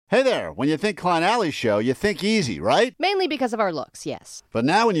Hey there, when you think Klein Alley Show, you think easy, right? Mainly because of our looks, yes. But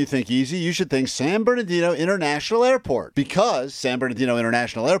now when you think easy, you should think San Bernardino International Airport. Because San Bernardino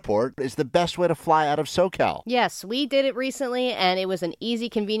International Airport is the best way to fly out of SoCal. Yes, we did it recently, and it was an easy,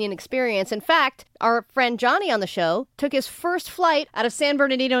 convenient experience. In fact, our friend Johnny on the show took his first flight out of San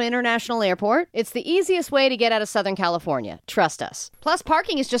Bernardino International Airport. It's the easiest way to get out of Southern California. Trust us. Plus,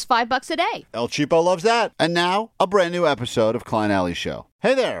 parking is just $5 a day. El Cheapo loves that. And now, a brand new episode of Klein Alley Show.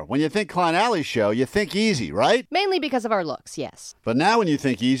 Hey there, when you think Klein Alley Show, you think easy, right? Mainly because of our looks, yes. But now when you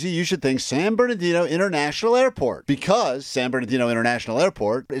think easy, you should think San Bernardino International Airport. Because San Bernardino International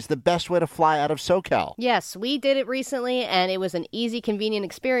Airport is the best way to fly out of SoCal. Yes, we did it recently, and it was an easy, convenient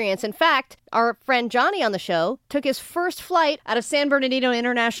experience. In fact, our friend Johnny on the show took his first flight out of San Bernardino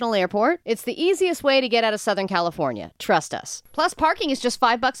International Airport. It's the easiest way to get out of Southern California. Trust us. Plus, parking is just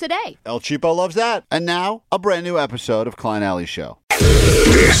 $5 a day. El Cheapo loves that. And now, a brand new episode of Klein Alley Show.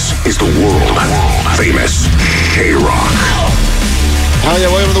 This is the world-famous K-Rock. Oh yeah,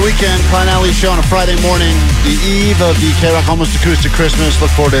 welcome to the weekend. Klein Alley Show on a Friday morning, the eve of the K-Rock Almost Acoustic Christmas. Look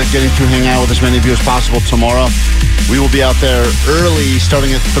forward to getting to hang out with as many of you as possible tomorrow. We will be out there early,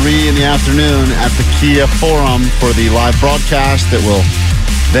 starting at 3 in the afternoon at the Kia Forum for the live broadcast that will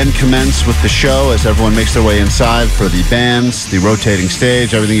then commence with the show as everyone makes their way inside for the bands, the rotating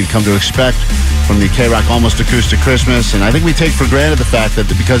stage, everything you've come to expect from the K-Rock Almost Acoustic Christmas. And I think we take for granted the fact that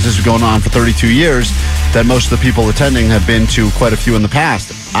because this is going on for 32 years, that most of the people attending have been to quite a few in the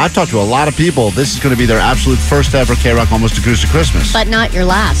past. I've talked to a lot of people. This is going to be their absolute first ever K-Rock Almost Acoustic Christmas. But not your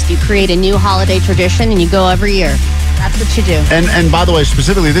last. You create a new holiday tradition and you go every year. That's what you do. And by the way,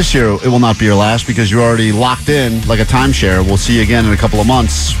 specifically this year, it will not be your last because you're already locked in like a timeshare. We'll see you again in a couple of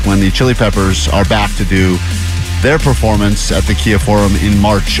months when the Chili Peppers are back to do their performance at the Kia Forum in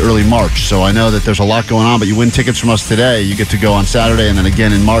March, early March. So I know that there's a lot going on, but you win tickets from us today. You get to go on Saturday and then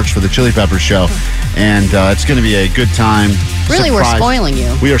again in March for the Chili Peppers show. And it's going to be a good time. Really, Surprise. we're spoiling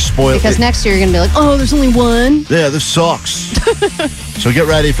you. We are spoiled. Because next year you're going to be like, oh, there's only one. Yeah, this sucks. So get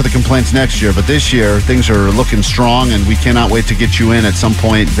ready for the complaints next year. But this year, things are looking strong, and we cannot wait to get you in at some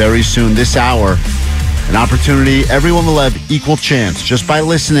point very soon this hour. An opportunity. Everyone will have equal chance. Just by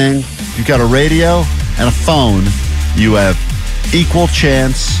listening, if you've got a radio and a phone, you have equal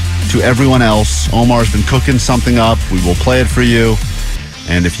chance to everyone else. Omar's been cooking something up. We will play it for you.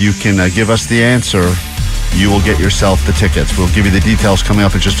 And if you can give us the answer, you will get yourself the tickets. We'll give you the details coming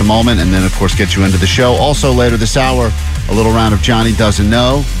up in just a moment, and then, of course, get you into the show. Also, later this hour, a little round of Johnny Doesn't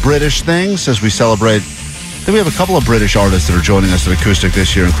Know. British things as we celebrate. I think we have a couple of British artists that are joining us at Acoustic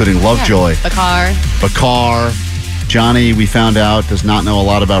this year, including Lovejoy. Bakar. Johnny, we found out, does not know a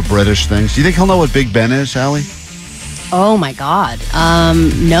lot about British things. Do you think he'll know what Big Ben is, Allie? Oh, my God.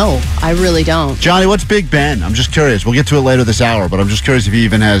 No, I really don't. Johnny, what's Big Ben? I'm just curious. We'll get to it later this hour, but I'm just curious if he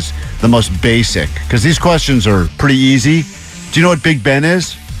even has the most basic. Because these questions are pretty easy. Do you know what Big Ben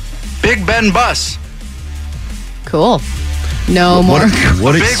is? Big Ben bus. Cool. No more.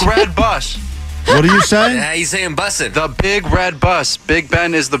 What big red bus. What are you saying? Yeah, he's saying bus it. The big red bus. Big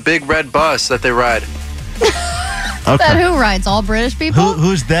Ben is the big red bus that they ride. Okay. That who rides? All British people?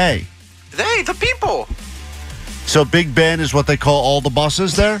 Who's they? They, the people. So Big Ben is what they call all the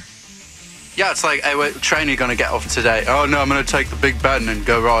buses there? Yeah, it's like, hey, what train are you going to get off today? Oh, no, I'm going to take the Big Ben and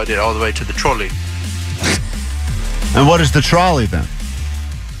go ride it all the way to the trolley. And what is the trolley then?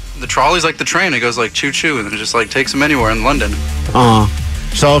 The trolley's like the train. It goes like choo-choo, and it just like takes them anywhere in London.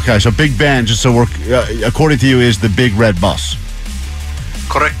 So Big Ben, just so we're, according to you, is the big red bus.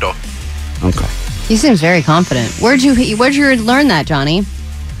 Correcto. Okay. He seems very confident. Where'd you learn that, Johnny?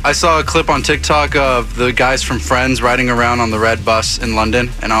 I saw a clip on TikTok of the guys from Friends riding around on the red bus in London,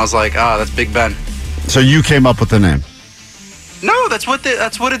 and I was like, that's Big Ben. So you came up with the name? No, that's what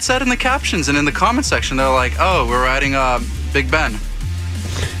it said in the captions and in the comment section. They're like, oh, we're riding Big Ben.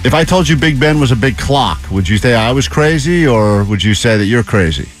 If I told you Big Ben was a big clock, would you say I was crazy, or would you say that you're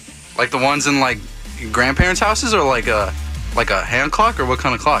crazy? Like the ones in like grandparents' houses, or like a hand clock, or what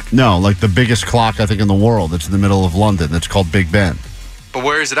kind of clock? No, like the biggest clock I think in the world. That's in the middle of London. That's called Big Ben. But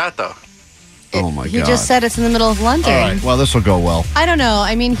where is it at, though? Oh, my God. He just said it's in the middle of London. All right, well, this will go well. I don't know.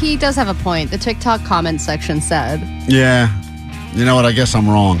 I mean, he does have a point. The TikTok comment section said. Yeah. You know what? I guess I'm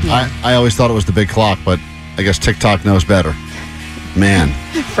wrong. Yeah. I always thought it was the big clock, but I guess TikTok knows better. Man.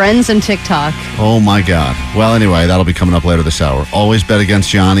 Friends and TikTok. Oh, my God. Well, anyway, that'll be coming up later this hour. Always bet against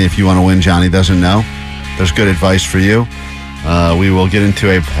Johnny if you want to win. Johnny Doesn't Know. There's good advice for you. We will get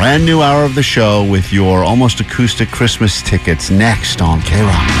into a brand new hour of the show with your Almost Acoustic Christmas tickets next on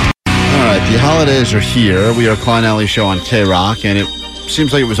K-Rock. All right, the holidays are here. We are Klein Alley Show on K-Rock, and it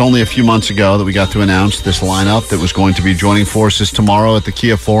seems like it was only a few months ago that we got to announce this lineup that was going to be joining forces tomorrow at the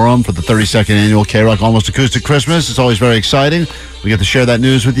Kia Forum for the 32nd annual K-Rock Almost Acoustic Christmas. It's always very exciting. We get to share that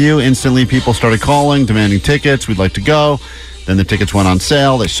news with you. Instantly, people started calling, demanding tickets. We'd like to go. Then the tickets went on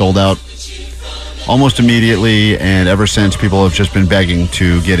sale. They sold out almost immediately, and ever since, people have just been begging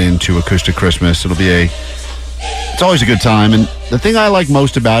to get into Acoustic Christmas. It's always a good time, and the thing I like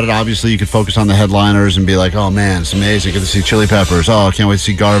most about it, obviously, you could focus on the headliners and be like, oh man, it's amazing, get to see Chili Peppers, oh, I can't wait to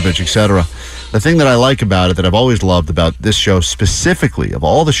see Garbage, etc. The thing that I like about it, that I've always loved about this show specifically, of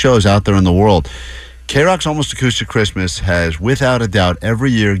all the shows out there in the world, K-Rock's Almost Acoustic Christmas has, without a doubt, every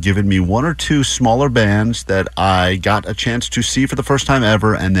year given me one or two smaller bands that I got a chance to see for the first time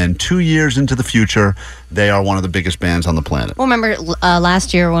ever, and then 2 years into the future, they are one of the biggest bands on the planet. Well, remember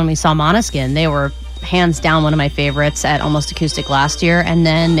last year when we saw Måneskin, they were hands down one of my favorites at Almost Acoustic last year, and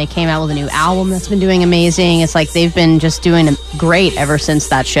then they came out with a new album that's been doing amazing. It's like they've been just doing great ever since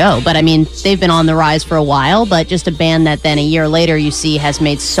that show. But I mean, they've been on the rise for a while, but just a band that then a year later you see has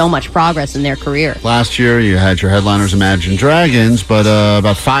made so much progress in their career. Last year you had your headliners Imagine Dragons, but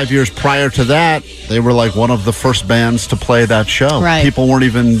about 5 years prior to that, they were like one of the first bands to play that show. Right. People weren't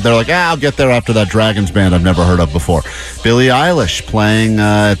even, they're like, I'll get there after that Dragons band I've never heard of before. Billie Eilish playing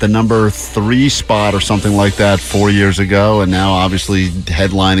at the number 3 spot or something like that 4 years ago, and now obviously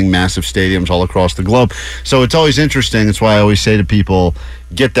headlining massive stadiums all across the globe. So it's always interesting. It's why I always say to people,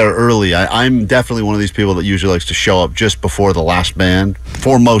 get there early. I'm definitely one of these people that usually likes to show up just before the last band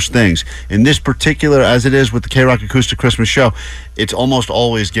for most things. In this particular, as it is with the K-Rock Acoustic Christmas show, it's almost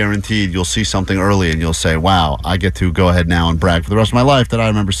always guaranteed you'll see something early and you'll say, wow, I get to go ahead now and brag for the rest of my life that I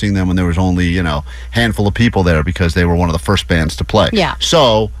remember seeing them when there was only, handful of people there because they were one of the first bands to play. Yeah.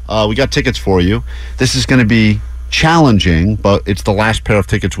 So we got tickets for you. This is going to be challenging, but it's the last pair of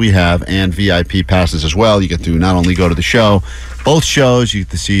tickets we have, and VIP passes as well. You get to not only go to the show, both shows, you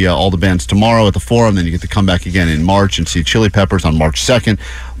get to see all the bands tomorrow at the Forum, then you get to come back again in March and see Chili Peppers on March 2nd.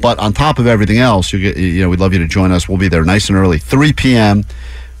 But on top of everything else, we'd love you to join us. We'll be there nice and early, 3 p.m.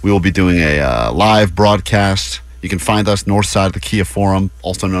 We will be doing a live broadcast. You can find us north side of the Kia Forum,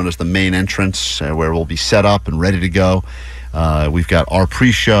 also known as the main entrance, where we'll be set up and ready to go. We've got our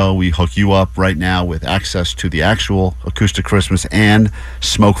pre-show. We hook you up right now with access to the actual Acoustic Christmas and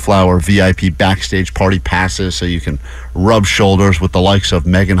Smoke Flower VIP backstage party passes, so you can rub shoulders with the likes of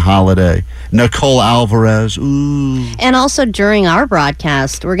Megan Holiday, Nicole Alvarez. Ooh. And also during our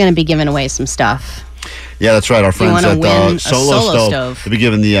broadcast, we're going to be giving away some stuff. Yeah, that's right. Our friends at Solo Stove. They'll be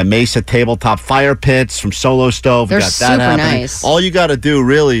giving the Mesa tabletop fire pits from Solo Stove. They're we got that super happening. nice. All you got to do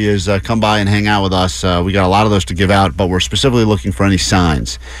really is come by and hang out with us. We got a lot of those to give out, but we're specifically looking for any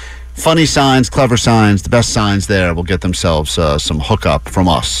signs. Funny signs, clever signs, the best signs there will get themselves some hookup from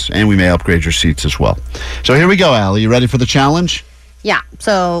us, and we may upgrade your seats as well. So here we go, Allie. You ready for the challenge? Yeah,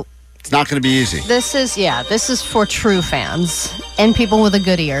 so It's not going to be easy. this is for true fans and people with a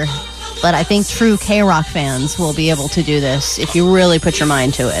good ear. But I think true K-Rock fans will be able to do this if you really put your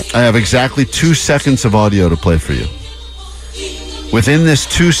mind to it. I have exactly 2 seconds of audio to play for you. Within this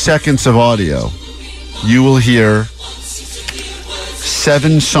 2 seconds of audio, you will hear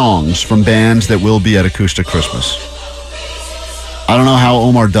 7 songs from bands that will be at Acoustic Christmas. I don't know how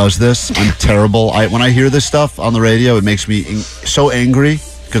Omar does this. I'm terrible. When I hear this stuff on the radio, it makes me so angry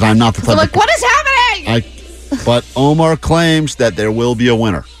because I'm not the type of... What is happening? But Omar claims that there will be a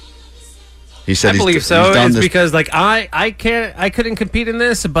winner. He said I believe so. He's done It's this. because I couldn't compete in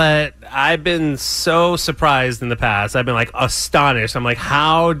this, but I've been so surprised in the past. I've been like astonished. I'm like,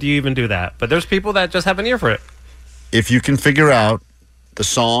 how do you even do that? But there's people that just have an ear for it. If you can figure out the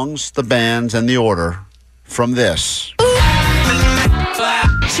songs, the bands, and the order from this,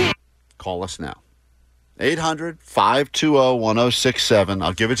 call us now. 800-520-1067.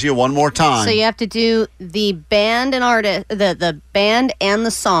 I'll give it to you one more time. So you have to do the band and artist, the band and the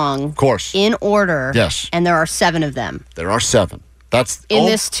song, Of course. in order. Yes. And there are 7 of them There are 7. That's in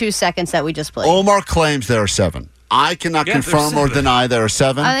this 2 seconds that we just played. Omar claims there are 7. I cannot Yeah, there's confirm or 7. deny there are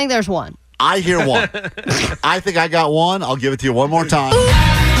 7. I think there's 1. I hear 1. I think I got 1. I'll give it to you one more time.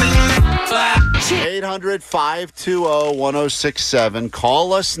 800-520-1067.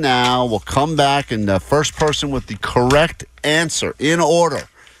 Call us now. We'll come back, and the first person with the correct answer in order,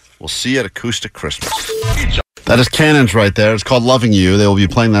 we'll see you at Acoustic Christmas. That is Cannons right there. It's called Loving You. They will be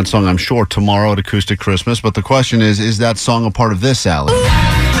playing that song, I'm sure, tomorrow at Acoustic Christmas. But the question is that song a part of this, Allie?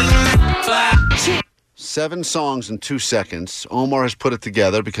 7 songs in 2 seconds. Omar has put it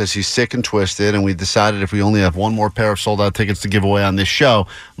together because he's sick and twisted, and we decided if we only have one more pair of sold-out tickets to give away on this show,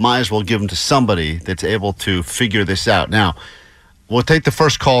 might as well give them to somebody that's able to figure this out. Now, we'll take the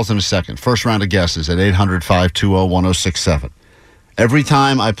first calls in a second. First round of guesses at 800-520-1067. Every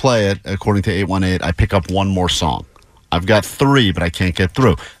time I play it, according to 818, I pick up one more song. I've got 3, but I can't get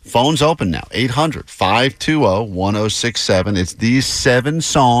through. Phone's open now, 800-520-1067. It's these 7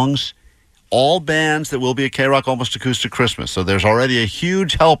 songs, all bands that will be at K-Rock Almost Acoustic Christmas. So there's already a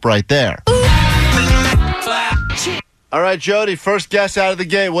huge help right there. All right, Jody, first guess out of the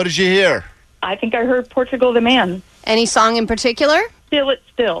gate. What did you hear? I think I heard Portugal the Man. Any song in particular? Feel It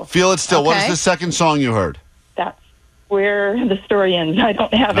Still. Feel It Still. What is Okay. the second song you heard? That's where the story ends. I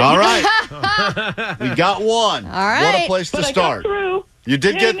don't have it. All right. We got one. All right. What a place But to I start. got through. You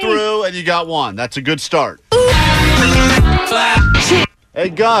did Yay get me. through, and you got one. That's a good start. Hey,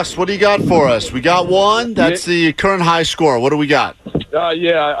 Gus, what do you got for us? We got one. That's the current high score. What do we got?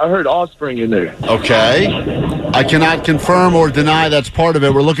 Yeah, I heard Offspring in there. Okay. I cannot confirm or deny that's part of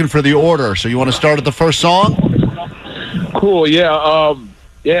it. We're looking for the order. So you want to start at the first song? Cool, yeah.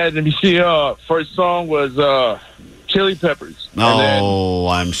 Let me see. First song was Chili Peppers. Oh,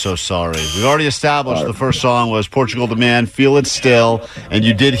 I'm so sorry. We already established the first song was Portugal the Man, Feel It Still. And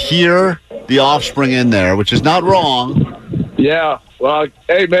you did hear the Offspring in there, which is not wrong. Yeah. Well,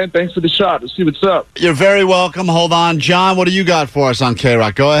 hey, man, thanks for the shot. Let's see what's up. You're very welcome. Hold on. John, what do you got for us on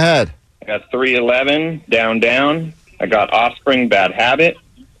K-Rock? Go ahead. I got 311, Down Down. I got Offspring, Bad Habit.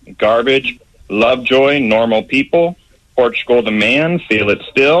 Garbage, Lovejoy, Normal People. Portugal the Man, Feel It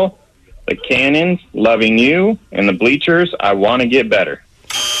Still. The Cannons, Loving You. And the Bleachers, I Want to Get Better.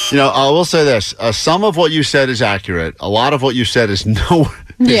 You know, I will say this. Some of what you said is accurate. A lot of what you said is no.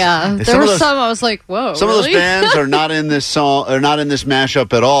 Yeah. There Some were of those- some I was like, whoa. Some of really? those bands are not in this song, or not in this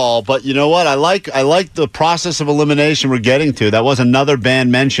mashup at all. But you know what? I like the process of elimination we're getting to. That was another band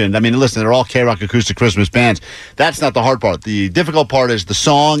mentioned. I mean, listen, they're all K-Rock Acoustic Christmas bands. That's not the hard part. The difficult part is the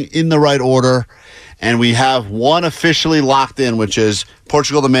song in the right order. And we have one officially locked in, which is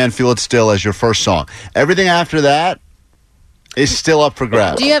Portugal the Man, Feel It Still as your first song. Everything after that is still up for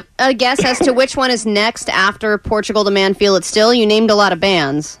grabs. Do you have a guess as to which one is next after Portugal the Man, Feel It Still? You named a lot of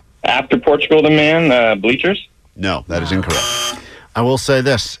bands. After Portugal the Man, Bleachers. No, that is incorrect. I will say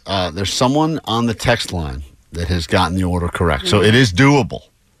this. There's someone on the text line that has gotten the order correct. So it is doable.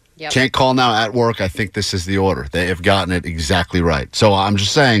 Yep. Can't call now at work. I think this is the order. They have gotten it exactly right. So I'm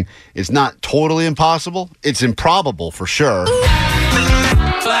just saying it's not totally impossible. It's improbable for sure.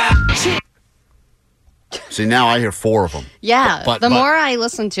 See, now I hear 4 of them. Yeah. But- the but- more I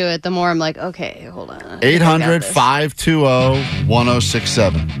listen to it, the more I'm like, okay, hold on.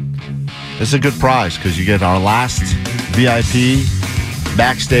 800-520-1067. This is a good prize because you get our last VIP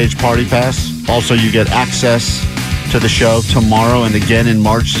backstage party pass. Also, you get access to the show tomorrow and again in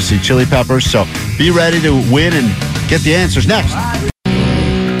March to see Chili Peppers. So be ready to win and get the answers next.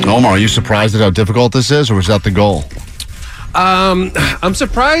 Omar, are you surprised at how difficult this is, or was that the goal? I'm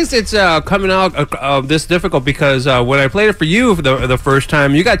surprised it's coming out this difficult because when I played it for you for the first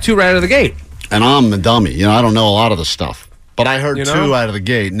time, you got 2 right out of the gate. And I'm a dummy. You know, I don't know a lot of the stuff. But I heard You 2 know? out of the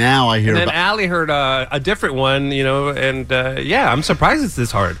gate. Now I hear And then about... Allie heard a different one, and yeah, I'm surprised it's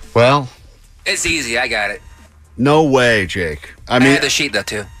this hard. Well, It's easy. I got it. no way, Jake. I I mean... had the sheet though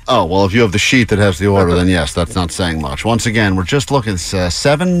too. Oh, well, if you have the sheet that has the order, then yes, that's not saying much. Once again, we're just looking at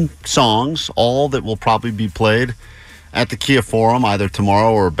 7 songs, all that will probably be played at the Kia Forum either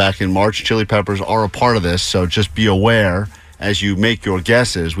tomorrow or back in March. Chili Peppers are a part of this, so just be aware as you make your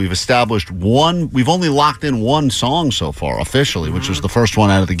guesses. We've established we've only locked in 1 song so far officially, which was the first one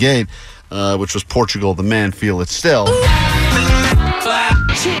out of the gate, which was Portugal the Man, Feel It Still.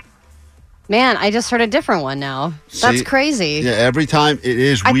 Man, I just heard a different one now. That's See? crazy. Yeah, every time it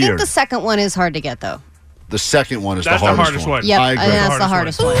is I think weird. the second one is hard to get, though. The second one is That's the the hardest, hardest one. Yep, I I agree. think that's the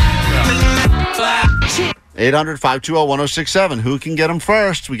hardest one. 800-520-1067. Who can get them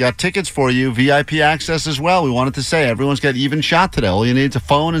first? We got tickets for you, VIP access as well. We wanted to say everyone's got even shot today. All you need is a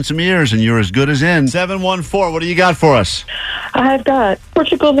phone and some ears, and you're as good as in. 714, what do you got for us? I've got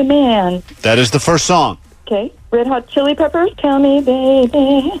Portugal the Man. That is the first song. Okay. Red Hot Chili Peppers. Tell me,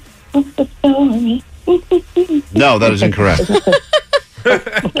 baby, what's the story? No, that is incorrect.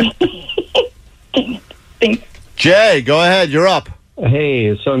 Thanks. Jay, go ahead. You're up.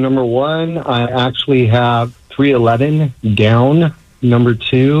 Hey, so number 1, I actually have 311 Down. Number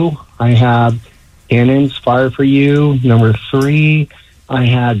 2, I have Cannons, Fire for You. Number 3, I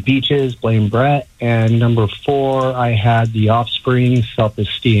had Beaches, Blame Brett. And number 4, I had The Offspring,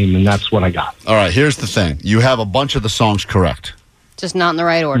 Self-Esteem. And that's what I got. All right, here's the thing. You have a bunch of the songs correct. Just not in the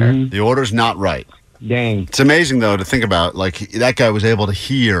right order. The order's not right. Dang. It's amazing, though, to think about. Like, that guy was able to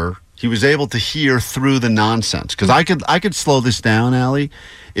hear. He was able to hear through the nonsense. Because I could slow this down, Allie.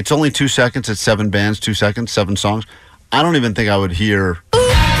 It's only 2 seconds. It's 7 bands, 2 seconds, 7 songs. I don't even think I would hear.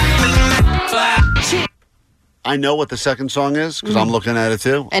 I know what the second song is because I'm looking at it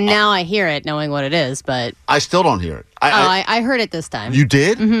too. And now I hear it, knowing what it is, but... I still don't hear it. I heard it this time. You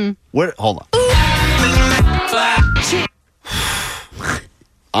did? Mm-hmm. Where? Hold on.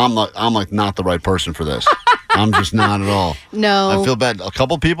 I'm like not the right person for this. I'm just not at all. No. I feel bad. A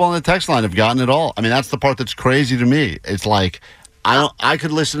couple people on the text line have gotten it all. I mean, that's the part that's crazy to me. It's like I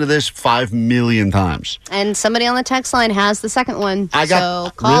could listen to this 5 million times. And somebody on the text line has the second one. So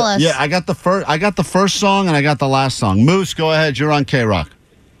call us. Yeah, I got the first song and I got the last song. Moose, go ahead. You're on K-Rock.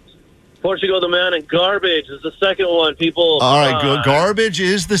 Portugal the Man and Garbage is the second one. People. All right, good. Garbage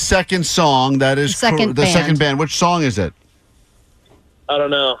is the second song. That is the second band. Which song is it? I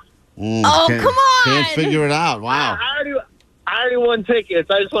don't know. Come on! Can't figure it out. Wow. I already won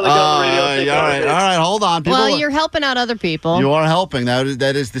tickets. I just want to go on the radio. All right. Hold on. People, well, you're helping out other people. You are helping. That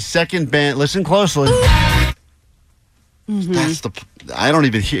is the second band. Listen closely. That's the. I don't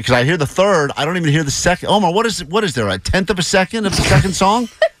even hear because I hear the third. I don't even hear the second. Omar, what is there? A tenth of a second of the second song,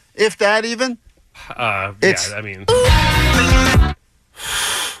 if that even. It's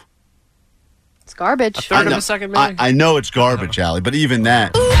garbage. A third of a second, maybe. I know it's garbage, Allie, but even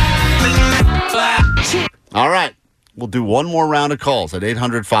that. All right. We'll do one more round of calls at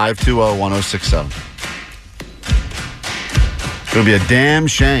 800-520-1067. It's going to be a damn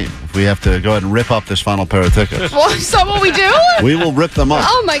shame if we have to go ahead and rip up this final pair of tickets. Well, is that what we do? We will rip them up.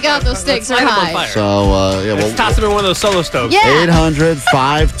 Oh, my God. Those stakes are high. So, let's toss them in one of those solo stoves. Yeah.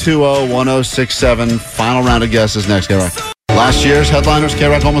 800-520-1067. Final round of guesses next, K-Rock. Last year's headliners,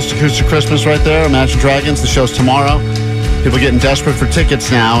 K-Rock Almost Acoustic Christmas right there. Imagine Dragons. The show's tomorrow. People getting desperate for tickets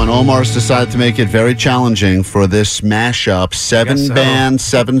now, and Omar's decided to make it very challenging for this mashup. 7 bands,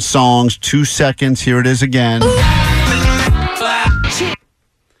 7 songs, 2 seconds. Here it is again.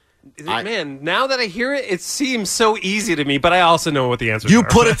 Man, now that I hear it, it seems so easy to me, but I also know what the answers are. You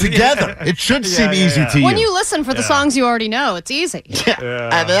put it together. It should seem easy to you. When you listen for the songs you already know, it's easy.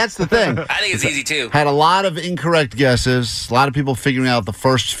 Yeah. That's the thing. I think it's easy too. Had a lot of incorrect guesses, a lot of people figuring out the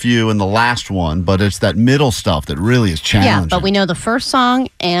first few and the last one, but it's that middle stuff that really is challenging. Yeah, but we know the first song,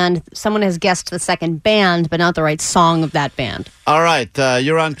 and someone has guessed the second band, but not the right song of that band. All right,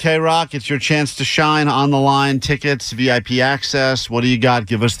 you're on K-Rock. It's your chance to shine. On the line, tickets, VIP access. What do you got?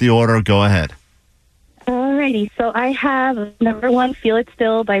 Give us the order. Go ahead. Alrighty, so I have number 1, Feel It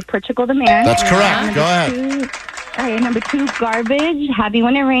Still by Portugal the Man. That's correct. Go ahead. Number 2, Garbage, Happy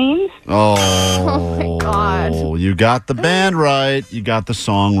When It Rains. Oh, my God. You got the band right. You got the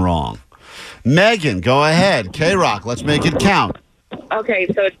song wrong. Megan, go ahead. K-Rock, let's make it count. Okay,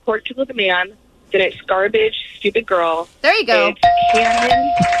 so it's Portugal the Man. Then it's Garbage, Stupid Girl. There you go. It's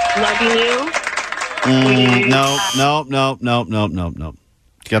Cannon, Loving You. No.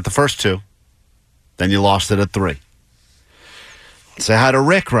 You got the first 2. Then you lost it at 3. Say hi to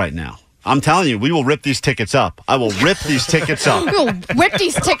Rick right now. I'm telling you, we will rip these tickets up. I will rip these tickets up. We'll rip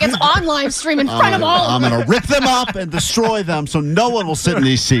these tickets on live stream in front of all of them. I'm going to rip them up and destroy them so no one will sit in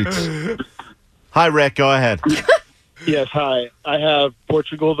these seats. Hi, Rick. Go ahead. Yes, hi. I have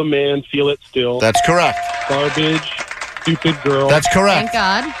Portugal the Man, Feel It Still. That's correct. Garbage, Stupid Girl. That's correct. Thank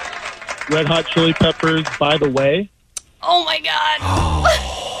God. Red Hot Chili Peppers, By the Way. Oh, my God.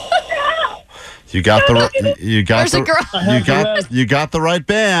 You got the right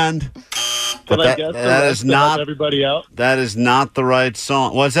band. But that is not everybody out. That is not the right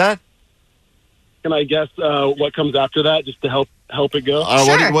song. What's that? Can I guess what comes after that, just to help it go?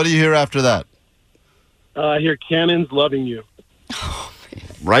 Sure. What do you hear after that? I hear Cannon's Loving You.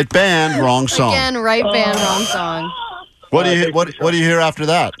 Right band, wrong song. Again, right band, wrong song. What do you hear after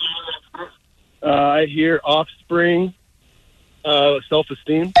that? I hear Offspring,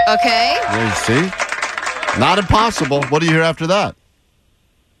 Self-Esteem. Okay. See? Not impossible. What do you hear after that?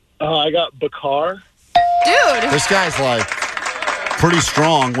 I got Bakar. Dude. This guy's like pretty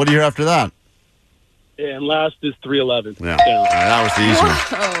strong. What do you hear after that? And last is 311. Yeah. That was the easy one.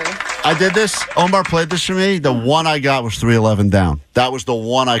 I did this. Omar played this for me. The one I got was 311 down. That was the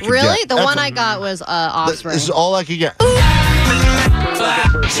one I could get. Really? The one I got was Offspring. This is all I could get.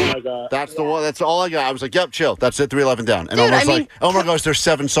 That's the one. That's all I got. I was like, "Yep, chill. That's it. 311 down." And Dude, Omar goes, "There's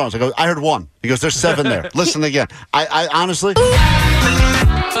 7 songs." I go, "I heard 1." He goes, "There's 7 there." Listen again. I honestly.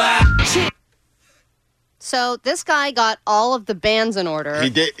 So this guy got all of the bands in order.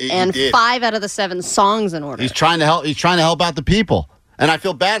 He did, and 5 out of the 7 songs in order. He's trying to help. He's trying to help out the people, and I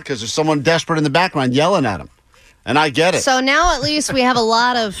feel bad because there's someone desperate in the background yelling at him, and I get it. So now at least we have a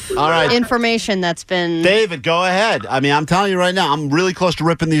lot of information that's been. David, go ahead. I mean, I'm telling you right now, I'm really close to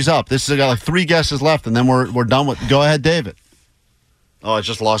ripping these up. This has got like 3 guesses left, and then we're done with. Go ahead, David. Oh, I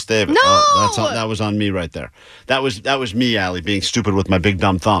just lost David. No, that was on me right there. That was me, Allie, being stupid with my big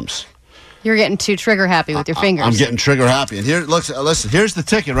dumb thumbs. You're getting too trigger happy with your fingers. I'm getting trigger happy. And here, listen, here's the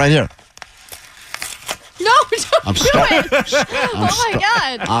ticket right here. No, don't do it. Oh, my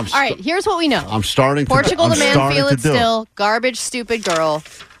God. All right, here's what we know. I'm starting to Portugal the Man, starting Feel to It do Still, Garbage, Stupid Girl,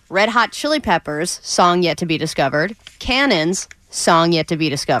 Red Hot Chili Peppers, Song Yet to Be Discovered, Cannons, Song Yet to Be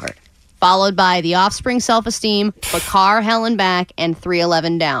Discovered, followed by The Offspring, Self-Esteem, Bakar, Hell and Back, and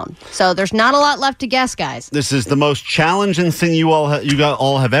 311 Down. So there's not a lot left to guess, guys. This is the most challenging thing you all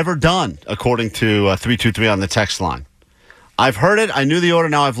have ever done, according to 323 on the text line. I've heard it. I knew the order.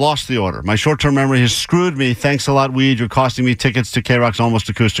 Now I've lost the order. My short-term memory has screwed me. Thanks a lot, Weed. You're costing me tickets to K-Rock's Almost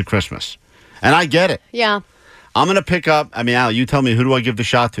Acoustic Christmas. And I get it. Yeah. I'm going to pick up, Al, you tell me, who do I give the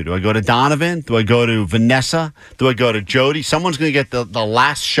shot to? Do I go to Donovan? Do I go to Vanessa? Do I go to Jody? Someone's going to get the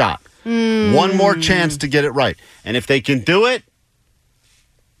last shot. One more chance to get it right. And if they can do it,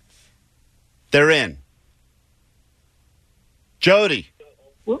 they're in. Jody.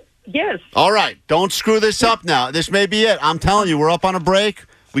 Yes. All right. Don't screw this up now. This may be it. I'm telling you, we're up on a break.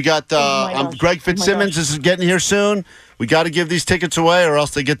 We got Greg Fitzsimmons is getting here soon. We got to give these tickets away or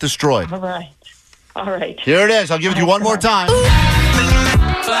else they get destroyed. All right. Here it is. I'll give it to you one more time.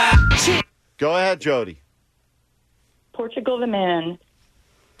 Go ahead, Jody. Portugal the Man.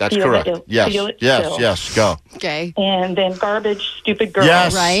 That's Feel correct. It, Yes. Feel It Yes. Still. Yes. Go. Okay. And then Garbage, Stupid Girl.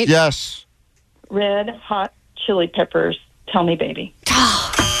 Yes. Right. Yes. Red Hot Chili Peppers, Tell Me Baby.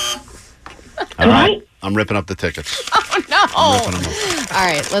 All right. I'm ripping up the tickets. Oh, no. I'm ripping them up. All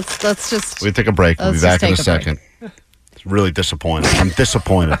right, let's just... We take a break. We'll be Let's back in a just take a second. It's really disappointed. I'm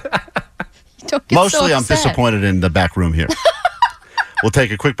disappointed. Don't get Mostly so I'm upset. disappointed in the back room here. We'll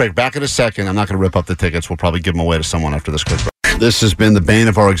take a quick break. Back in a second. I'm not going to rip up the tickets. We'll probably give them away to someone after this quick break. This has been the bane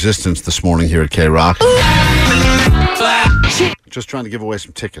of our existence this morning here at K-Rock. Just trying to give away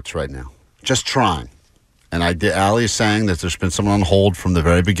some tickets right now. Just trying. And Allie is saying that there's been someone on hold from the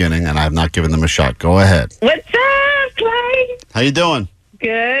very beginning, and I have not given them a shot. Go ahead. What's up, Clay? How you doing?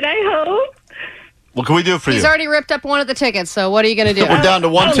 Good, I hope. What can we do for He's you? already ripped up one of the tickets, so what are you going to do? We're down to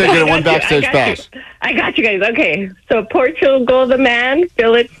one ticket and one backstage pass. I got you guys. Okay, so Portugal the Man,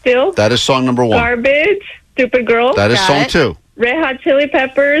 Feel It Still. That is song number one. Garbage, Stupid Girl. That is song two. Red Hot Chili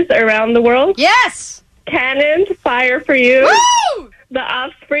Peppers, Around the World. Yes! Cannons, Fire for You. Woo! The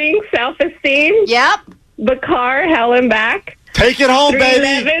Offspring, Self-Esteem. Yep. Bakar, Hell and Back. Take it home,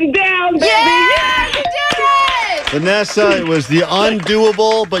 baby. 311 Down, baby. Yeah! You did it! Vanessa, it was the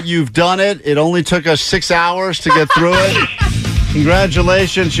undoable, but you've done it. It only took us 6 hours to get through it.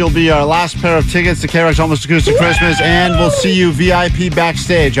 Congratulations. You'll be our last pair of tickets to K-Rock's Almost Acoustic Christmas, and we'll see you VIP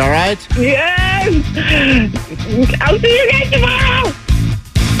backstage, all right? Yes! I'll see you guys tomorrow!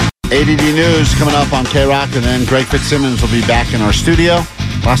 ADD News coming up on K-Rock, and then Greg Fitzsimmons will be back in our studio.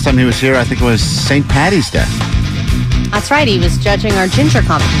 Last time he was here, I think it was St. Patty's Day. That's right. He was judging our ginger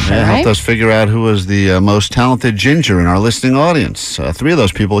competition, Yeah, right? helped us figure out who was the most talented ginger in our listening audience. 3 of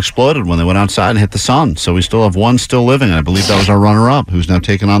those people exploded when they went outside and hit the sun. So we still have one still living. I believe that was our runner-up, who's now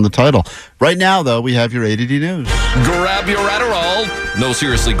taking on the title. Right now, though, we have your ADD News. Grab your Adderall. No,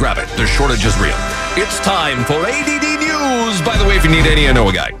 seriously, grab it. The shortage is real. It's time for ADD News. By the way, if you need any, I know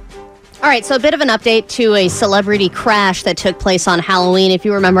a guy. All right, so a bit of an update to a celebrity crash that took place on Halloween. If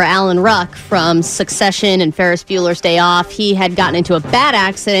you remember Alan Ruck from Succession and Ferris Bueller's Day Off, he had gotten into a bad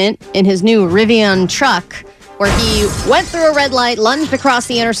accident in his new Rivian truck where he went through a red light, lunged across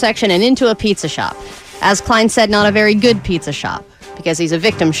the intersection, and into a pizza shop. As Klein said, not a very good pizza shop because he's a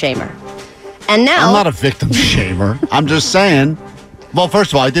victim shamer. And now... I'm not a victim shamer. I'm just saying... Well,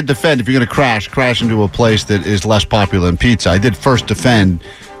 first of all, I did defend if you're going to crash into a place that is less popular than pizza. I did first defend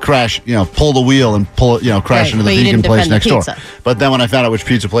crash, pull the wheel and crash into the vegan place next door. But then when I found out which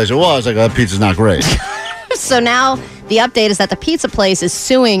pizza place it was, I go, that pizza's not great. So now the update is that the pizza place is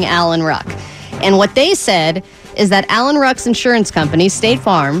suing Alan Ruck. And what they said is that Alan Ruck's insurance company, State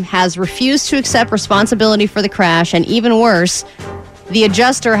Farm, has refused to accept responsibility for the crash. And even worse, the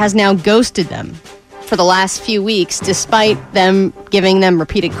adjuster has now ghosted them for the last few weeks, despite them giving them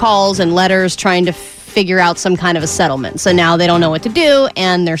repeated calls and letters trying to figure out some kind of a settlement. So now they don't know what to do,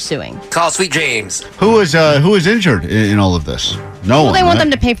 and they're suing. Call Sweet James. Who is injured in all of this? No one. Well, they want right?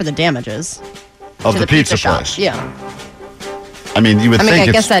 them to pay for the damages of to the pizza shop. place. Yeah. I mean, you would think.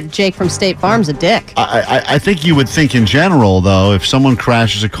 I guess that Jake from State Farm's a dick. I think you would think in general, though, if someone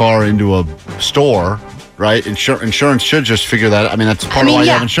crashes a car into a store, right? Insurance should just figure that out. I mean, that's part of why you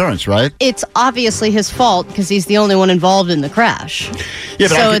have insurance, right? It's obviously his fault because he's the only one involved in the crash. Yeah,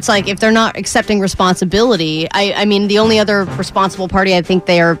 but so it's like if they're not accepting responsibility, I mean, the only other responsible party, I think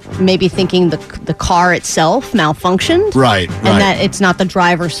they are maybe thinking the car itself malfunctioned. Right. And that it's not the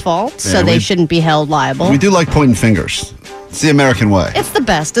driver's fault, so Yeah, they shouldn't be held liable. We do like pointing fingers. It's the American way. It's the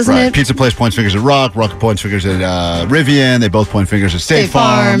best, isn't Right. it? Pizza place points fingers at Rock points fingers at Rivian. They both point fingers at State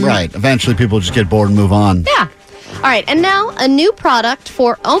Farm. Right. Eventually, people just get bored and move on. Yeah. All right, and now a new product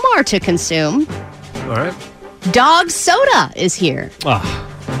for Omar to consume. All right. Dog soda is here. Oh,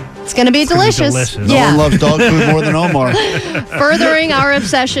 It's going to be delicious. No one loves dog food more than Omar. Furthering our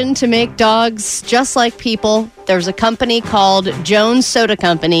obsession to make dogs just like people, there's a company called Jones Soda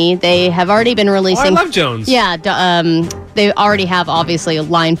Company. They have already been releasing... I love Jones. Yeah, they already have, obviously, a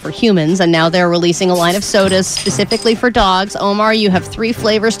line for humans, and now they're releasing a line of sodas specifically for dogs. Omar, you have 3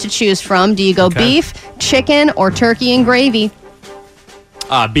 flavors to choose from. Do you go beef, chicken, or turkey and gravy?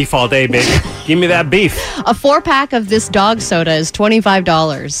 Beef all day, baby. Give me that beef. A 4-pack of this dog soda is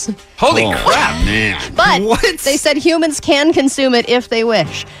 $25. Holy crap, man. But they said humans can consume it if they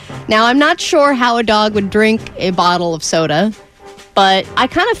wish. Now, I'm not sure how a dog would drink a bottle of soda, but I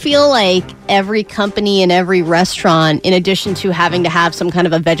kind of feel like every company and every restaurant, in addition to having to have some kind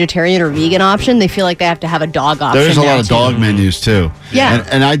of a vegetarian or vegan option, they feel like they have to have a dog option. There's a lot of too. dog menus, too. Yeah.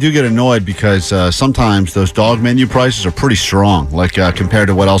 And I do get annoyed because sometimes those dog menu prices are pretty strong, like compared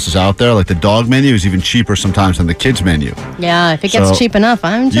to what else is out there. Like the dog menu is even cheaper sometimes than the kids menu. Yeah, if it gets So, cheap enough,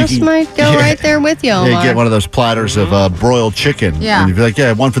 I just might go right there with you, Omar. Yeah, get one of those platters of broiled chicken. Yeah. And you'd be like,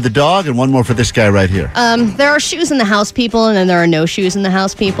 yeah, one for the dog and one more for this guy right here. There are shoes in the house people, and then there are no shoes in the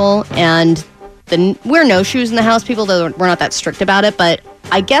house people. And we're no shoes in the house people, though we're not that strict about it. But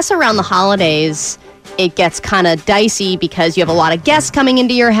I guess around the holidays, it gets kind of dicey because you have a lot of guests coming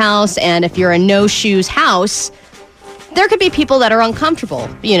into your house. And if you're a no shoes house, there could be people that are uncomfortable,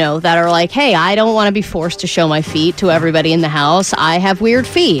 that are like, hey, I don't want to be forced to show my feet to everybody in the house. I have weird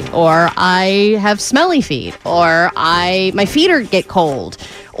feet, or I have smelly feet, or my feet get cold,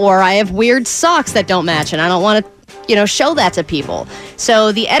 or I have weird socks that don't match, and I don't want to show that to people.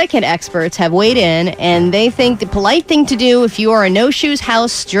 So the etiquette experts have weighed in, and they think the polite thing to do if you are a no-shoes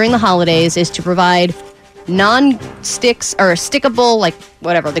house during the holidays is to provide non-sticks or stickable,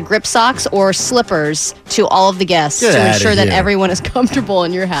 the grip socks or slippers to all of the guests Get to outta ensure that here. everyone is comfortable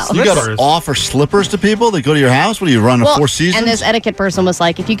in your house. You got to offer slippers to people that go to your house? What do you run, a Four Seasons? And this etiquette person was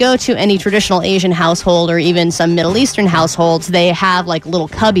like, if you go to any traditional Asian household or even some Middle Eastern households, they have little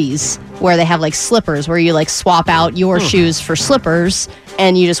cubbies where they have slippers where you swap out your shoes for slippers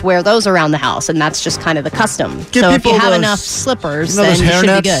and you just wear those around the house, and that's just kind of the custom. Give so if you people have those- enough slippers, You know then those you should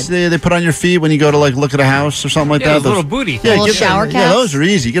be hairnets good. they put on your feet when you go to look at a house or something like Yeah, that? those little booty Yeah, Little get shower Yeah, caps. those are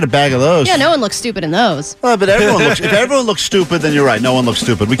easy. Get a bag of those. Yeah, no one looks stupid in those. But everyone looks. If everyone looks stupid, then you're right. No one looks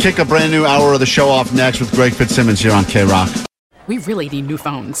stupid. We kick a brand new hour of the show off next with Greg Fitzsimmons here on K-Rock. We really need new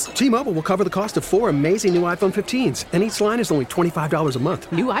phones. T-Mobile will cover the cost of 4 amazing new iPhone 15s, and each line is only $25 a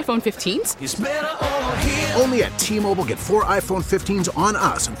month. New iPhone 15s? Only at T-Mobile, get 4 iPhone 15s on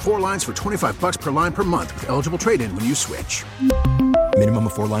us and 4 lines for $25 per line per month with eligible trade-in when you switch. Minimum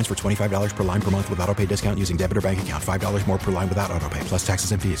of 4 lines for $25 per line per month with autopay discount using debit or bank account. $5 more per line without autopay, plus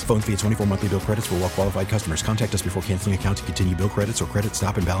taxes and fees. Phone fee at 24 monthly bill credits for well-qualified customers. Contact us before canceling account to continue bill credits or credit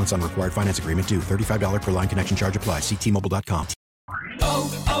stop and balance on required finance agreement due. $35 per line connection charge applies. See T-Mobile.com.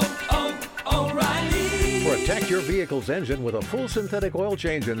 Protect your vehicle's engine with a full synthetic oil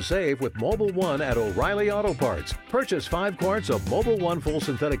change and save with Mobile One at O'Reilly Auto Parts. Purchase 5 quarts of Mobile One full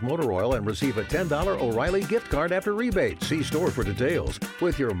synthetic motor oil and receive a $10 O'Reilly gift card after rebate. See store for details.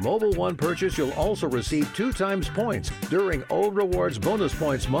 With your Mobile One purchase, you'll also receive 2 times points during O Rewards Bonus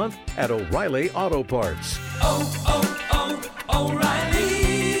Points Month at O'Reilly Auto Parts.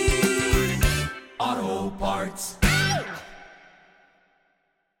 O'Reilly Auto Parts.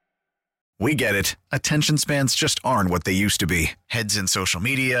 We get it. Attention spans just aren't what they used to be. Heads in social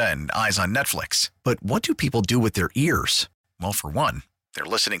media and eyes on Netflix. But what do people do with their ears? Well, for one, they're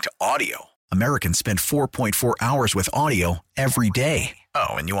listening to audio. Americans spend 4.4 hours with audio every day. Oh,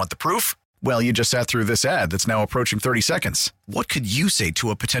 and you want the proof? Well, you just sat through this ad that's now approaching 30 seconds. What could you say to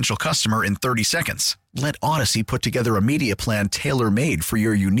a potential customer in 30 seconds? Let Odyssey put together a media plan tailor-made for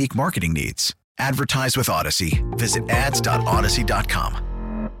your unique marketing needs. Advertise with Odyssey. Visit ads.odyssey.com.